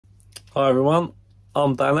Hi everyone,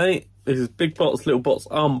 I'm Danny. This is Big Bots, Little Bots,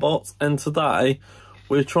 Unbots, and today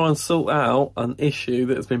we're trying to sort out an issue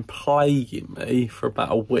that's been plaguing me for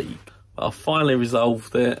about a week. But I finally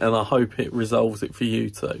resolved it, and I hope it resolves it for you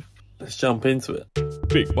too. Let's jump into it.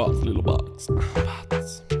 Big Bots, Little Bots,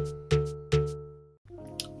 Unbots.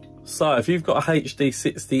 So if you've got a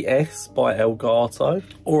HD60 X by Elgato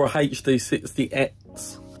or a HD60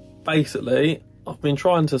 X, basically I've been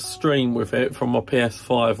trying to stream with it from my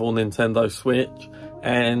PS5 or Nintendo Switch,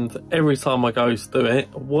 and every time I go to do it,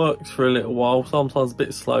 it works for a little while, sometimes a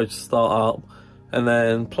bit slow to start up, and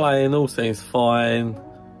then playing all seems fine,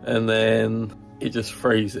 and then it just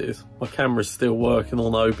freezes. My camera's still working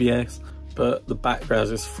on OBS, but the background's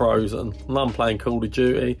just frozen, and I'm playing Call of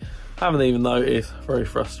Duty. Haven't even noticed, very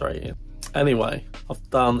frustrating. Anyway, I've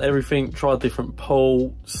done everything, tried different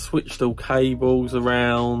ports, switched all cables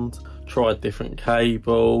around, tried different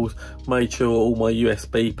cables, made sure all my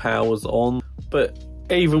USB power's on, but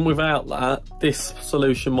even without that, this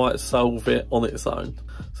solution might solve it on its own.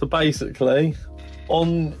 So basically,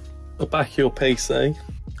 on the back of your PC,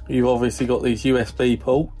 you've obviously got these USB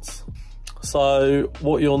ports. So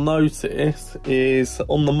what you'll notice is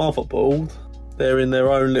on the motherboard, they're in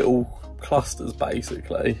their own little clusters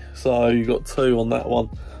basically. So you've got two on that one,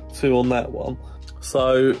 two on that one.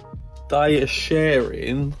 So they are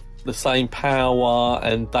sharing the same power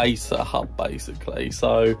and data hub basically,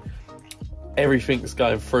 so everything's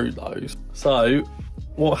going through those. So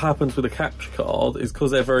what happens with a capture card is,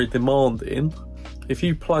 because they're very demanding, if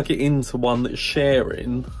you plug it into one that's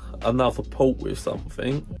sharing another port with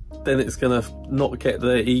something, then it's going to not get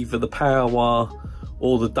either the power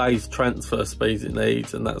or the data transfer speeds it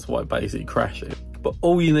needs, and that's why it basically crashes. But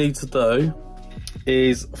all you need to do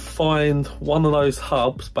is find one of those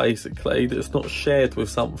hubs basically that's not shared with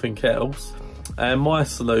something else. And my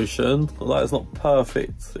solution, although it's not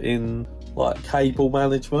perfect in like cable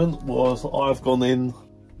management, was I've gone in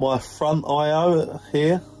my front IO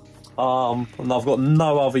here, and I've got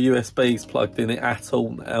no other USBs plugged in it at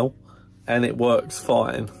all now, and it works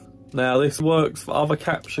fine. Now this works for other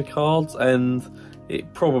capture cards, and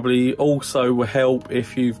it probably also will help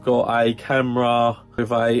if you've got a camera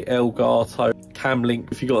with a Elgato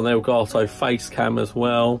camlink, if you've got an Elgato Facecam as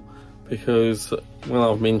well, because when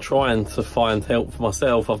I've been trying to find help for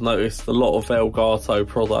myself, I've noticed a lot of Elgato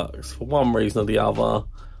products for one reason or the other,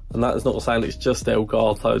 and that's not saying it's just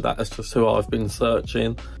Elgato, that's just who I've been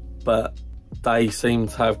searching, but they seem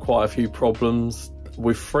to have quite a few problems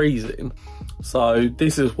with freezing. So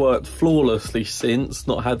this has worked flawlessly since,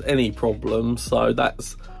 not had any problems, so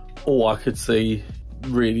that's all I could see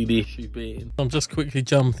really the issue being. I'm just quickly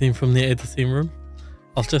jumping from the editing room.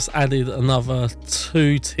 I've just added another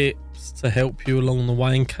 2 tips to help you along the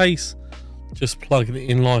way in case just plugging it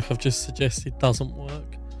in like I've just suggested doesn't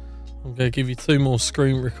work. I'm going to give you 2 more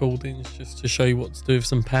screen recordings just to show you what to do with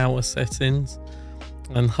some power settings,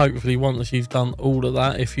 and hopefully once you've done all of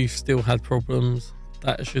that, if you've still had problems,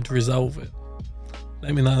 that should resolve it.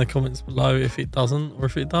 Let me know in the comments below if it doesn't or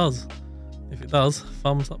if it does. If it does,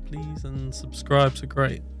 thumbs up please, and subscribe's are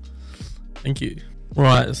great. Thank you.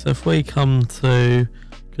 Right, so if we come to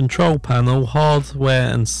control panel,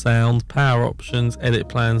 hardware and sound, power options, edit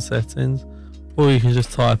plan settings, or you can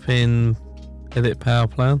just type in edit power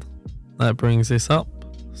plan. That brings this up.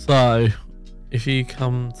 So if you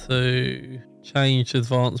come to change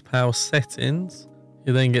advanced power settings,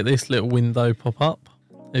 you then get this little window pop up.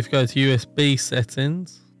 If you go to USB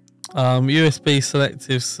settings, USB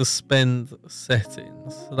selective suspend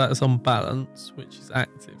settings, so that's on balance, which is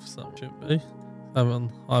active, so it should be. Have on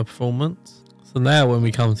high performance. So now when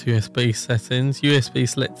we come to USB settings, USB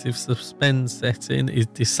selective suspend setting is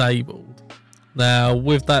disabled. Now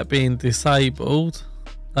with that being disabled,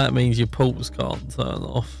 that means your ports can't turn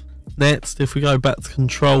off. Next, if we go back to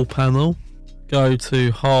control panel, go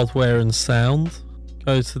to hardware and sound,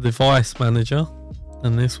 go to device manager,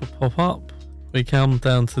 and this will pop up. We come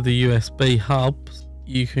down to the USB hubs.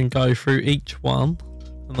 You can go through each one,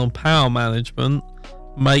 and on power management,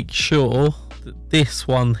 make sure that this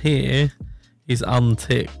one here is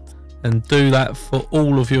unticked, and do that for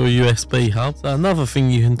all of your USB hubs. So another thing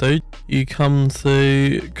you can do, you come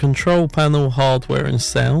to control panel, hardware and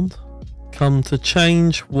sound, come to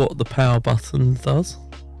change what the power button does,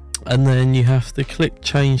 and then you have to click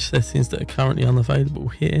change settings that are currently unavailable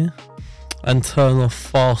here, and turn off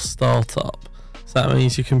fast startup. So that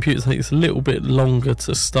means your computer takes a little bit longer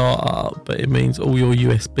to start up, but it means all your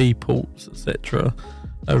USB ports, etc.,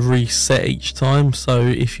 are reset each time. So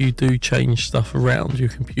if you do change stuff around, your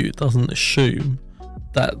computer doesn't assume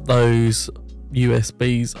that those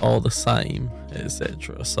USBs are the same,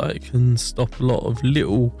 etc. So it can stop a lot of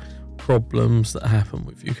little problems that happen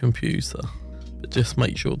with your computer, but just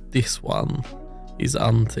make sure this one is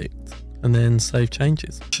unticked and then save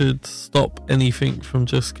changes. Should stop anything from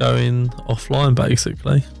just going offline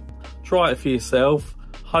basically. Try it for yourself.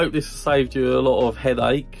 Hope this has saved you a lot of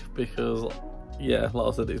headache, because yeah,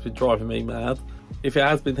 like I said, it's been driving me mad. If it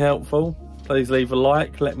has been helpful, please leave a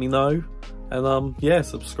like, let me know, and yeah,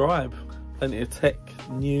 subscribe. Plenty of tech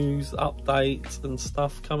news, updates and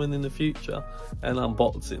stuff coming in the future, and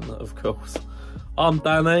unboxing, of course. I'm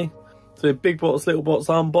Danny, so big bots, little bots,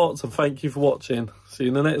 unbots, and thank you for watching. See you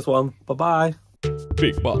in the next one. Bye bye.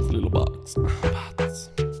 Big bots, little bots.